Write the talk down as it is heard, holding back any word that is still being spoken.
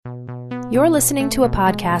You're listening to a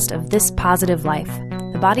podcast of This Positive Life,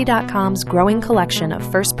 TheBody.com's growing collection of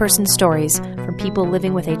first-person stories from people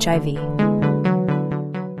living with HIV.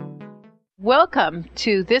 Welcome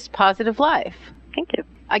to This Positive Life. Thank you.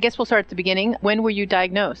 I guess we'll start at the beginning. When were you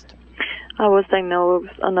diagnosed? I was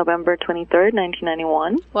diagnosed on November 23rd,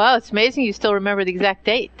 1991. Wow, it's amazing you still remember the exact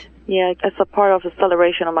date. Yeah, it's a part of the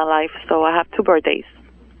celebration of my life, so I have two birthdays.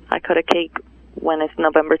 I cut a cake when it's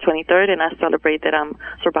November 23rd, and I celebrate that I'm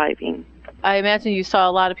surviving. I imagine you saw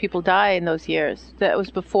a lot of people die in those years. That was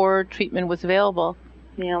before treatment was available.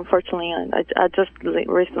 Yeah, unfortunately, I just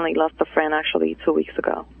recently lost a friend, actually, 2 weeks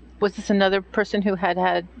ago. Was this another person who had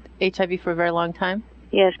had HIV for a very long time?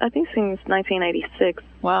 Yes, I think since 1986.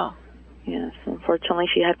 Wow. Yes, unfortunately,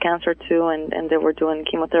 she had cancer, too, and they were doing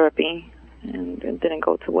chemotherapy, and it didn't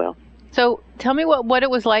go too well. So tell me what it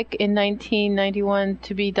was like in 1991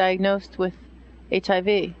 to be diagnosed with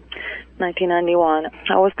HIV. 1991.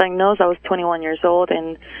 I was diagnosed, I was 21 years old,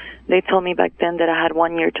 and they told me back then that I had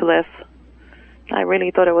 1 year to live. I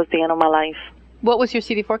really thought it was the end of my life. What was your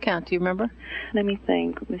CD4 count? Do you remember? Let me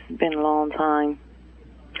think. This has been a long time.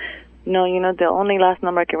 No, the only last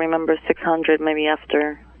number I can remember is 600, maybe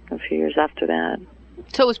after a few years after that.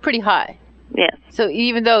 So it was pretty high? Yes. So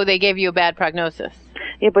even though they gave you a bad prognosis?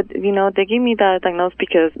 Yeah, but, they gave me that diagnosis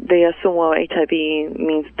because they assume, well, HIV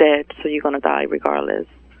means dead, so you're going to die regardless.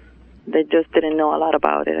 They just didn't know a lot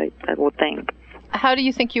about it, I would think. How do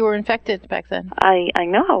you think you were infected back then? I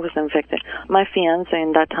know I was infected. My fiancé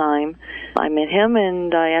in that time, I met him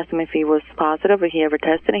and I asked him if he was positive or he ever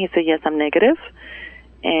tested, and he said, yes, I'm negative.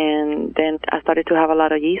 And then I started to have a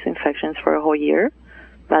lot of yeast infections for a whole year,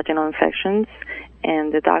 vaginal infections,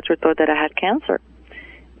 and the doctor thought that I had cancer.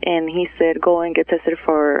 And he said, go and get tested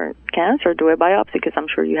for cancer, do a biopsy, because I'm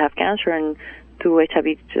sure you have cancer, and do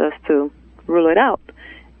HIV just to rule it out.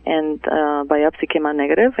 And biopsy came out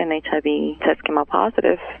negative, and HIV test came out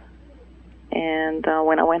positive. And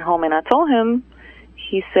when I went home and I told him,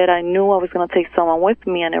 he said, I knew I was going to take someone with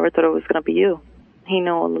me. I never thought it was going to be you. He knew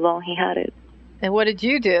all along he had it. And what did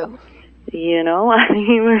you do? I didn't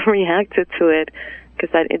even reacted to it because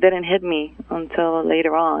it didn't hit me until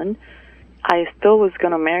later on. I still was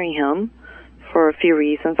going to marry him for a few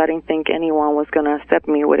reasons. I didn't think anyone was going to accept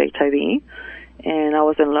me with HIV, and I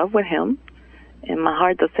was in love with him. And my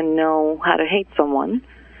heart doesn't know how to hate someone.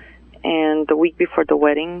 And the week before the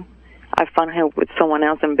wedding, I found him with someone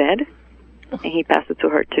else in bed, and he passed it to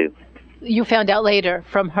her, too. You found out later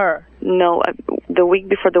from her? No, the week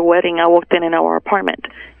before the wedding, I walked in our apartment,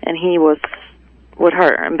 and he was with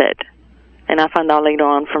her in bed. And I found out later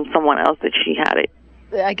on from someone else that she had it.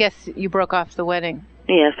 I guess you broke off the wedding.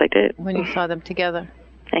 Yes, I did. When you saw them together.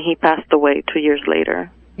 And he passed away 2 years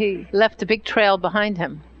later. He left a big trail behind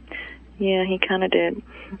him. Yeah, he kind of did.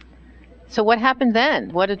 So what happened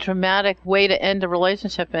then? What a dramatic way to end a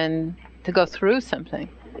relationship and to go through something.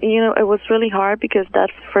 It was really hard because that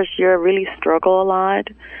first year I really struggled a lot.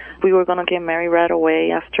 We were going to get married right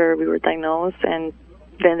away after we were diagnosed, and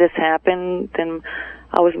then this happened. Then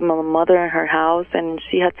I was with my mother in her house, and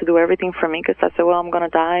she had to do everything for me because I said, well, I'm going to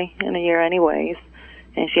die in a year anyways.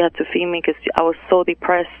 And she had to feed me because I was so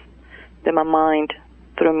depressed that my mind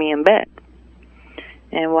threw me in bed.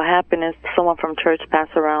 And what happened is someone from church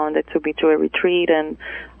passed around. They took me to a retreat, and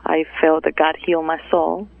I felt that God healed my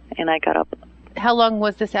soul, and I got up. How long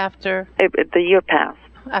was this after? The year passed.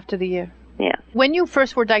 After the year? Yeah. When you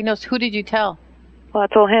first were diagnosed, who did you tell? Well, I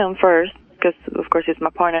told him first because, of course, he's my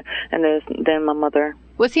partner, and then my mother.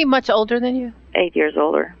 Was he much older than you? 8 years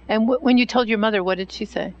older. And when you told your mother, what did she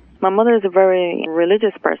say? My mother is a very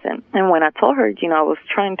religious person, and when I told her, I was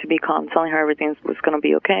trying to be calm, telling her everything was going to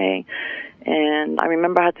be okay. And I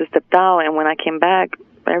remember I had to step out, and when I came back,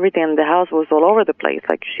 everything in the house was all over the place,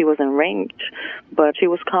 like she was in range. But she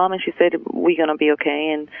was calm, and she said, we're going to be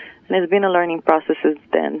okay. And it's been a learning process since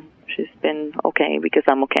then. She's been okay because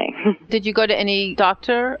I'm okay. Did you go to any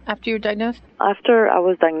doctor after you were diagnosed? After I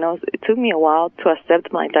was diagnosed, it took me a while to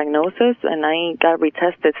accept my diagnosis, and I got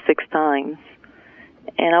retested 6 times.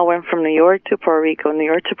 And I went from New York to Puerto Rico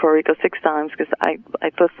 6 times because I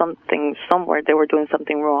thought somewhere they were doing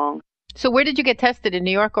something wrong. So where did you get tested, in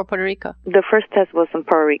New York or Puerto Rico? The first test was in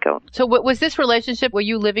Puerto Rico. So what was this relationship? Were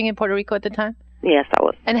you living in Puerto Rico at the time? Yes, I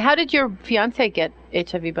was. And how did your fiancé get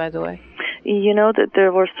HIV, by the way? That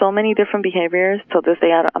there were so many different behaviors. To this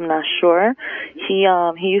day, I'm not sure. He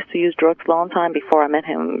used to use drugs a long time before I met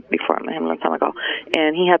him a long time ago.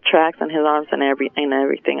 And he had tracks on his arms and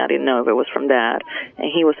everything. I didn't know if it was from that.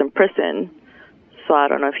 And he was in prison, so I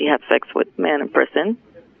don't know if he had sex with men in prison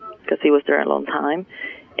because he was there a long time.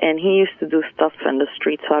 And he used to do stuff in the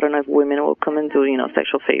street, so I don't know if women will come and do,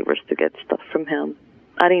 sexual favors to get stuff from him.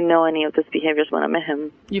 I didn't know any of these behaviors when I met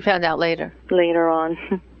him. You found out later? Later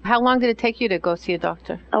on. How long did it take you to go see a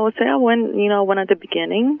doctor? I would say I went at the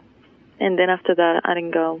beginning, and then after that, I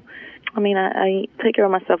didn't go. I mean, I take care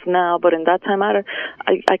of myself now, but in that time, I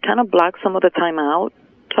kind of blocked some of the time out,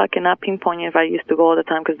 so I cannot pinpoint if I used to go all the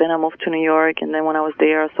time, because then I moved to New York, and then when I was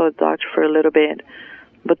there, I saw a doctor for a little bit,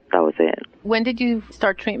 but that was it. When did you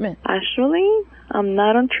start treatment? Actually, I'm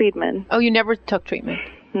not on treatment. Oh, you never took treatment?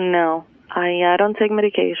 No. I don't take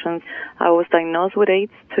medications. I was diagnosed with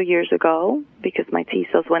AIDS 2 years ago because my T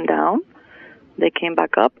cells went down. They came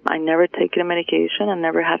back up. I never taken a medication. I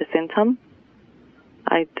never had a symptom.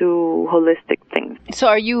 I do holistic things. So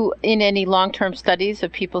are you in any long-term studies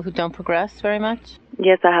of people who don't progress very much?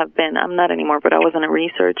 Yes, I have been. I'm not anymore, but I was in a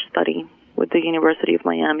research study with the University of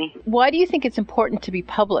Miami. Why do you think it's important to be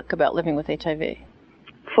public about living with HIV?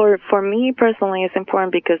 For me personally, it's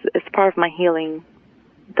important because it's part of my healing.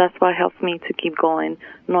 That's what helps me to keep going,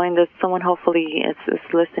 knowing that someone hopefully is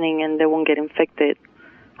listening and they won't get infected.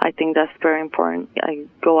 I think that's very important. I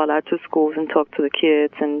go a lot to schools and talk to the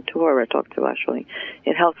kids and to whoever I talk to, actually.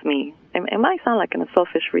 It helps me. It might sound like a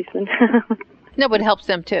selfish reason. No, but it helps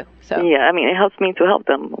them too. So yeah, I mean, it helps me to help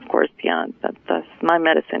them, of course. Yeah, that's my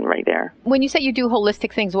medicine right there. When you say you do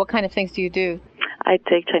holistic things, what kind of things do you do? I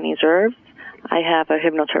take Chinese herbs. I have a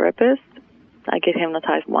hypnotherapist. I get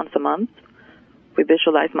hypnotized once a month. We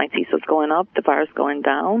visualize my T cells going up, the virus going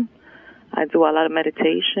down. I do a lot of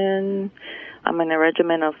meditation. I'm in a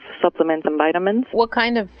regimen of supplements and vitamins. What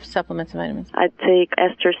kind of supplements and vitamins? I take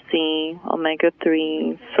ester C,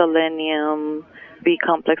 omega-3, selenium,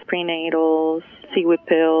 B-complex prenatals, seaweed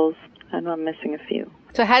pills. I know I'm missing a few.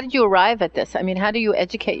 So how did you arrive at this? I mean, how do you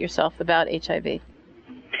educate yourself about HIV?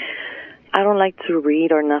 I don't like to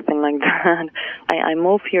read or nothing like that. I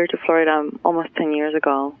moved here to Florida almost 10 years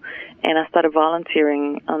ago, and I started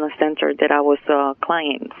volunteering on a center that I was a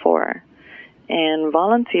client for. And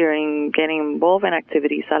volunteering, getting involved in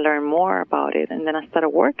activities, I learned more about it, and then I started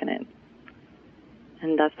working it.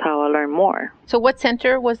 And that's how I learned more. So what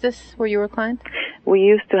center was this where you were a client? We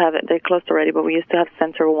used to have it. They closed already, but we used to have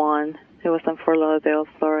Center 1. It was in Fort Lauderdale,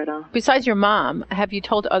 Florida. Besides your mom, have you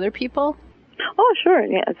told other people? Oh, sure.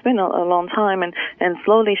 Yeah, it's been a long time, and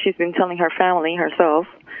slowly she's been telling her family herself.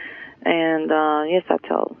 And yes, I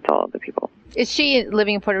tell other people. Is she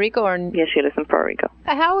living in Puerto Rico or? Yes, she lives in Puerto Rico.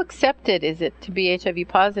 How accepted is it to be HIV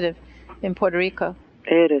positive in Puerto Rico?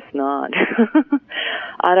 It is not.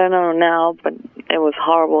 I don't know now, but it was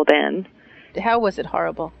horrible then. How was it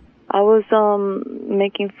horrible? I was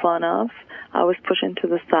making fun of. I was pushed to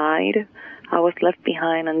the side. I was left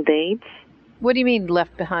behind on dates. What do you mean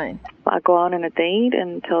left behind? I go out on a date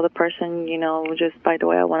and tell the person, just, by the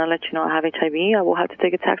way, I want to let you know I have HIV. I will have to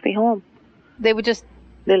take a taxi home. They would just...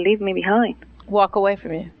 They leave me behind. Walk away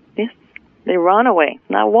from you? Yes. They run away,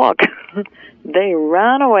 not walk. They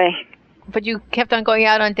ran away. But you kept on going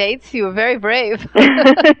out on dates? You were very brave.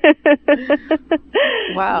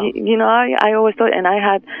 Wow. I always thought, and I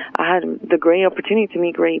had the great opportunity to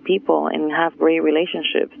meet great people and have great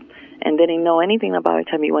relationships. And they didn't know anything about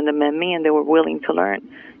HIV when they met me, and they were willing to learn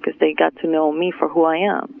because they got to know me for who I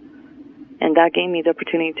am. And that gave me the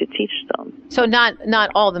opportunity to teach them. So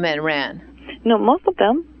not all the men ran? No, most of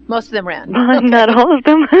them. Most of them ran? Okay. Not all of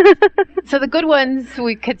them. So the good ones,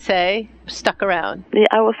 we could say, stuck around? Yeah,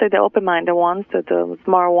 I would say the open-minded ones, the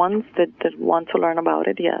smart ones that want to learn about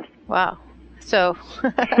it, yes. Wow. So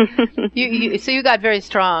you got very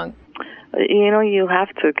strong. You have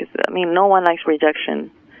to, because, no one likes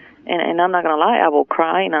rejection. And I'm not going to lie, I will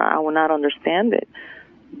cry and I will not understand it.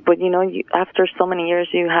 But, after so many years,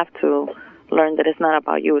 you have to learn that it's not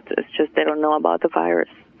about you. It's just they don't know about the virus.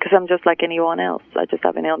 Because I'm just like anyone else. I just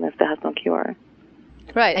have an illness that has no cure.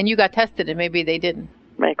 Right, and you got tested and maybe they didn't.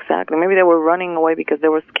 Exactly. Maybe they were running away because they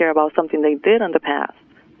were scared about something they did in the past,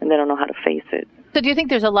 and they don't know how to face it. So do you think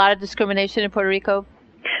there's a lot of discrimination in Puerto Rico?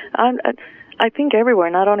 I think everywhere,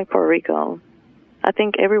 not only Puerto Rico. I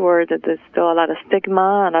think everywhere that there's still a lot of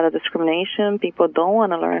stigma, a lot of discrimination. People don't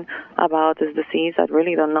want to learn about this disease. I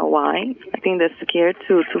really don't know why. I think they're scared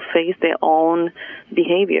to face their own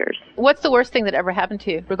behaviors. What's the worst thing that ever happened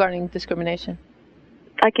to you regarding discrimination?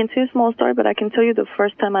 I can tell you a small story, but I can tell you the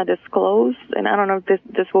first time I disclosed, and I don't know if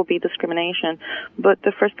this will be discrimination, but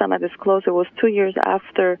the first time I disclosed, it was 2 years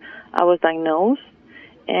after I was diagnosed.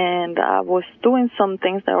 And I was doing some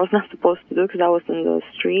things that I was not supposed to do because I was in the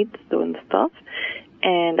streets doing stuff.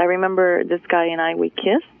 And I remember this guy and we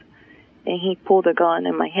kissed, and he pulled a gun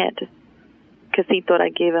in my head because he thought I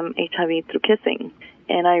gave him HIV through kissing.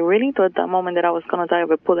 And I really thought that moment that I was going to die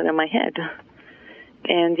of a bullet in my head.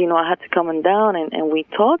 And, I had to come down and we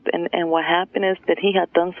talked. And what happened is that he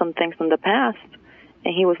had done some things in the past.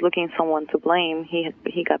 and he was looking for someone to blame.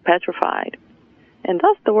 He got petrified. And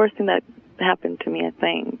that's the worst thing that happened to me, I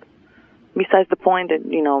think. Besides the point that,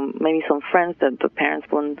 maybe some friends that the parents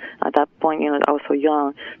wouldn't, at that point, I was so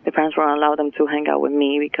young, the parents wouldn't allow them to hang out with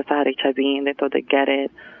me because I had HIV and they thought they'd get it.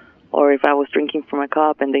 Or if I was drinking from a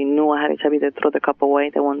cup and they knew I had HIV, they'd throw the cup away.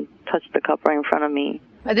 They wouldn't touch the cup right in front of me.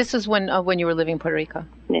 This was when you were living in Puerto Rico?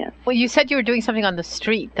 Yes. Well, you said you were doing something on the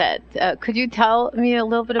street. Could you tell me a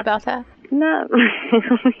little bit about that? No.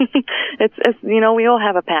 it's we all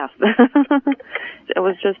have a past. It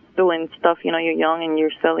was just doing stuff, you're young and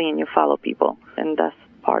you're silly and you follow people, and that's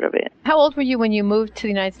part of it. How old were you when you moved to the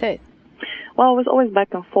United States? Well, I was always back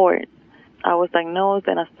and forth. I was diagnosed,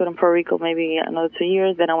 then I stood in Puerto Rico maybe another 2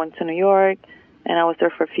 years, then I went to New York, and I was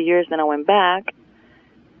there for a few years, then I went back,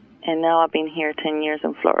 and now I've been here 10 years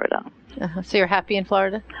in Florida. Uh-huh. So you're happy in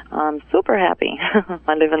Florida? I'm super happy.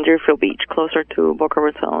 I live in Deerfield Beach, closer to Boca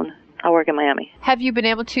Raton. I work in Miami. Have you been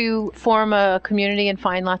able to form a community and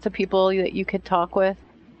find lots of people that you could talk with?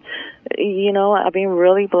 I've been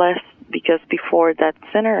really blessed because before that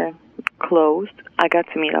center closed, I got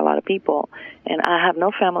to meet a lot of people. And I have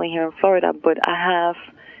no family here in Florida, but I have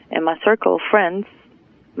in my circle of friends,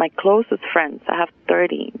 my closest friends, I have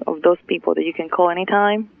 30 of those people that you can call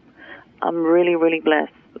anytime. I'm really, really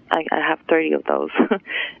blessed. I have 30 of those.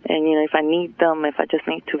 And, if I need them, if I just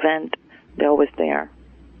need to vent, they're always there.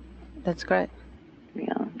 That's great.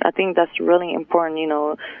 Yeah, I think that's really important,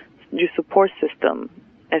 your support system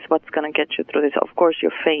is what's going to get you through this. Of course,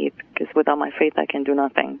 your faith, because without my faith, I can do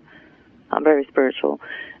nothing. I'm very spiritual.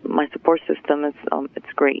 My support system is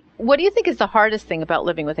it's great. What do you think is the hardest thing about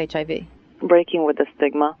living with HIV? Breaking with the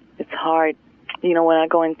stigma. It's hard. When I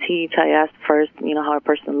go and teach, I ask first, how a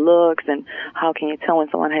person looks and how can you tell when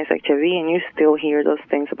someone has HIV, and you still hear those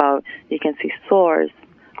things about you can see sores,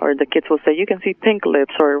 or the kids will say you can see pink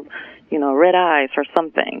lips or, red eyes or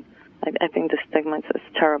something. I think the stigma is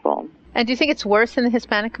terrible. And do you think it's worse in the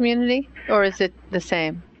Hispanic community, or is it the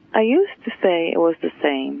same? I used to say it was the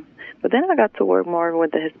same, but then I got to work more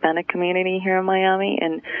with the Hispanic community here in Miami,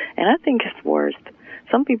 and I think it's worse.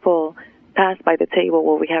 Some people pass by the table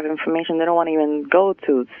where we have information. They don't want to even go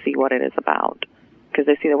to see what it is about because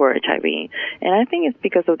they see the word HIV. And I think it's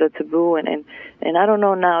because of the taboo, and I don't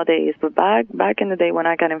know nowadays, but back in the day when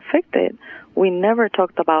I got infected, we never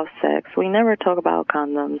talked about sex. We never talked about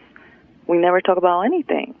condoms. We never talk about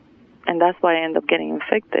anything. And that's why I end up getting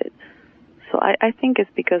infected. So I think it's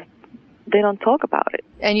because they don't talk about it.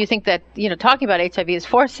 And you think that, talking about HIV is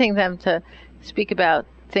forcing them to speak about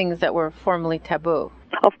things that were formerly taboo?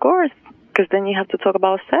 Of course, because then you have to talk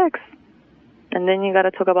about sex. And then you got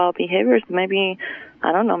to talk about behaviors. Maybe,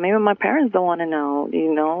 I don't know, maybe my parents don't want to know.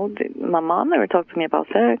 My mom never talked to me about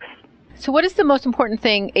sex. So what is the most important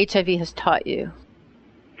thing HIV has taught you?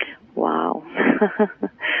 Wow.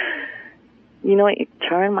 It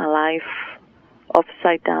turned my life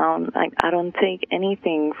upside down. I don't take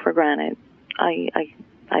anything for granted. I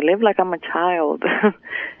live like I'm a child.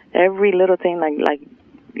 Every little thing, like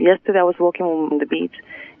yesterday I was walking on the beach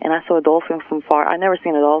and I saw a dolphin from far. I never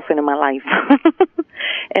seen a dolphin in my life.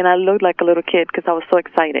 And I looked like a little kid because I was so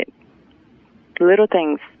excited. Little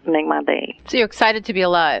things make my day. So you're excited to be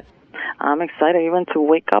alive? I'm excited even to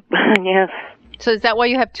wake up, yes. So is that why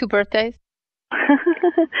you have 2 birthdays?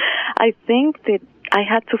 I think that I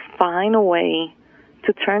had to find a way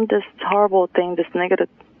to turn this horrible thing, this negative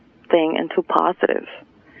thing, into positive.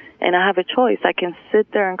 And I have a choice. I can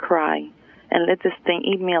sit there and cry and let this thing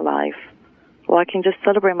eat me alive, or I can just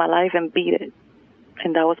celebrate my life and beat it.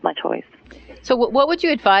 And that was my choice. So what would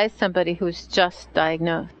you advise somebody who's just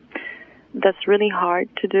diagnosed? That's really hard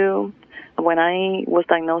to do. When I was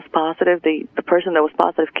diagnosed positive, the person that was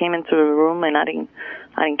positive came into the room, and I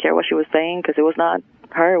didn't care what she was saying because it was not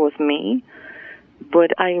her, it was me.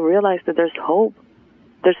 But I realized that there's hope.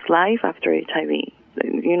 There's life after HIV.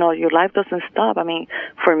 Your life doesn't stop. I mean,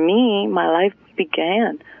 for me, my life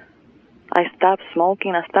began. I stopped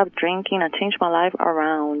smoking. I stopped drinking. I changed my life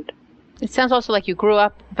around. It sounds also like you grew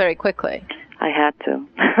up very quickly. I had to.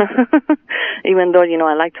 Even though,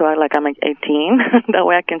 I like to act like I'm 18. That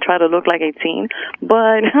way I can try to look like 18.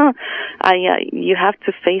 But you have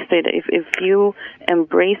to face it. If you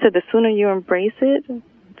embrace it, the sooner you embrace it,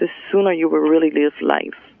 the sooner you will really live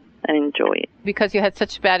life and enjoy it. Because you had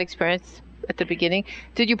such a bad experience at the beginning,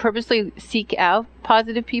 did you purposely seek out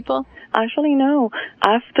positive people? Actually, no.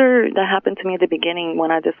 After that happened to me at the beginning,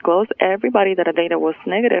 when I disclosed, everybody that I dated was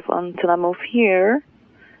negative until I moved here.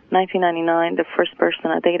 1999, the first person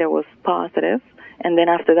I dated was positive, and then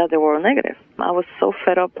after that, they were all negative. I was so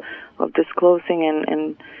fed up of disclosing,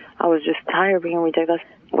 and I was just tired of being rejected.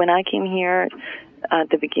 When I came here at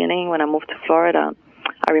the beginning, when I moved to Florida,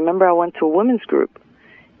 I remember I went to a women's group.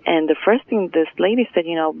 And the first thing this lady said,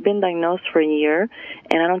 I've been diagnosed for a year,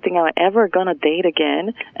 and I don't think I'm ever going to date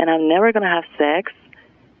again, and I'm never going to have sex.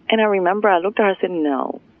 And I remember I looked at her and said,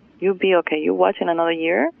 no, you'll be okay. You watch in another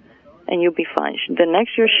year, and you'll be fine. The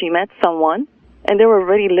next year she met someone, and they were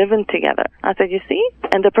already living together. I said, you see?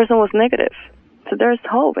 And the person was negative. So there's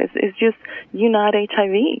hope. It's just, you're not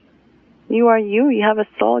HIV. You are you. You have a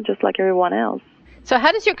soul just like everyone else. So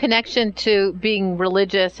how does your connection to being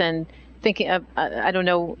religious and thinking of, I don't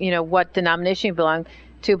know, what denomination you belong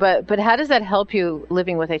to, but how does that help you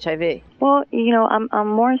living with HIV? Well, I'm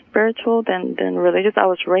more spiritual than religious. I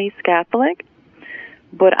was raised Catholic,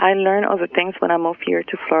 but I learned other things when I moved here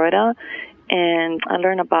to Florida, and I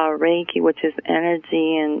learned about Reiki, which is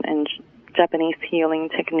energy and Japanese healing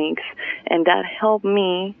techniques, and that helped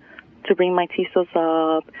me to bring my T cells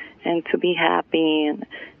up and to be happy, and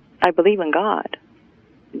I believe in God.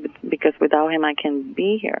 Because without him, I can't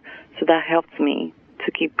be here. So that helps me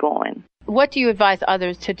to keep going. What do you advise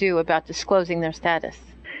others to do about disclosing their status?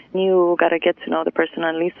 You got to get to know the person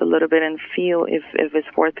at least a little bit and feel if it's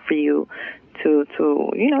worth for you to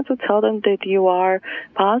tell them that you are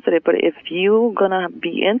positive. But if you're going to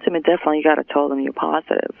be intimate, definitely you got to tell them you're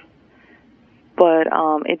positive. But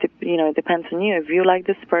it depends on you. If you like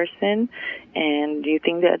this person and you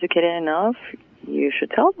think they're educated enough, you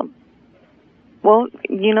should tell them. Well,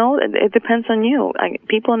 it depends on you.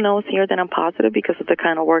 People know here that I'm positive because of the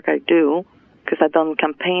kind of work I do, because I've done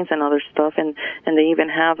campaigns and other stuff, and they even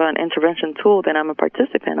have an intervention tool that I'm a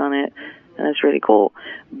participant on it, and it's really cool.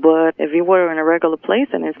 But if you were in a regular place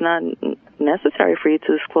and it's not necessary for you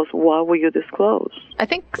to disclose, why will you disclose? I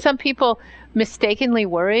think some people mistakenly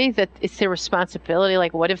worry that it's their responsibility,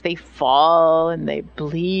 like what if they fall and they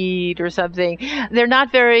bleed or something? They're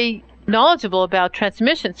not very knowledgeable about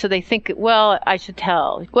transmission, so they think, well, I should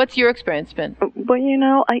tell. What's your experience been?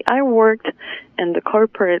 Well, I worked in the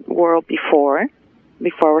corporate world before I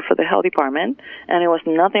worked for the health department, and it was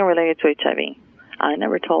nothing related to HIV. I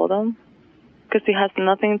never told them, because it has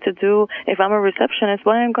nothing to do. If I'm a receptionist,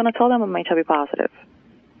 why am I going to tell them I'm HIV positive?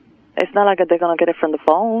 It's not like they're going to get it from the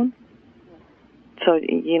phone. So,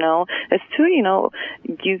 it's too, you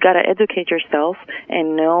got to educate yourself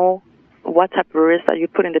and know what type of risk are you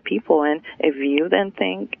putting the people in. If you then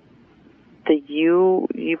think that you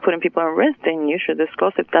putting people at risk, then you should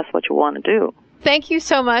disclose if that's what you want to do. Thank you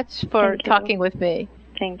so much for talking with me.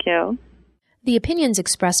 Thank you. The opinions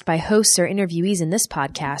expressed by hosts or interviewees in this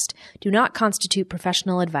podcast do not constitute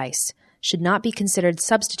professional advice, should not be considered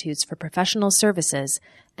substitutes for professional services,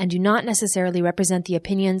 and do not necessarily represent the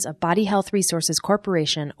opinions of Body Health Resources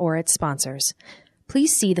Corporation or its sponsors.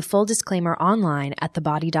 Please see the full disclaimer online at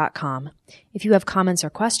thebody.com. If you have comments or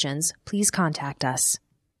questions, please contact us.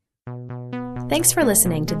 Thanks for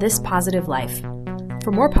listening to This Positive Life.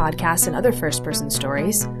 For more podcasts and other first-person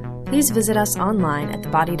stories, please visit us online at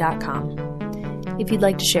thebody.com. If you'd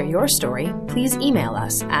like to share your story, please email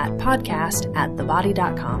us at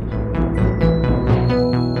podcast@thebody.com.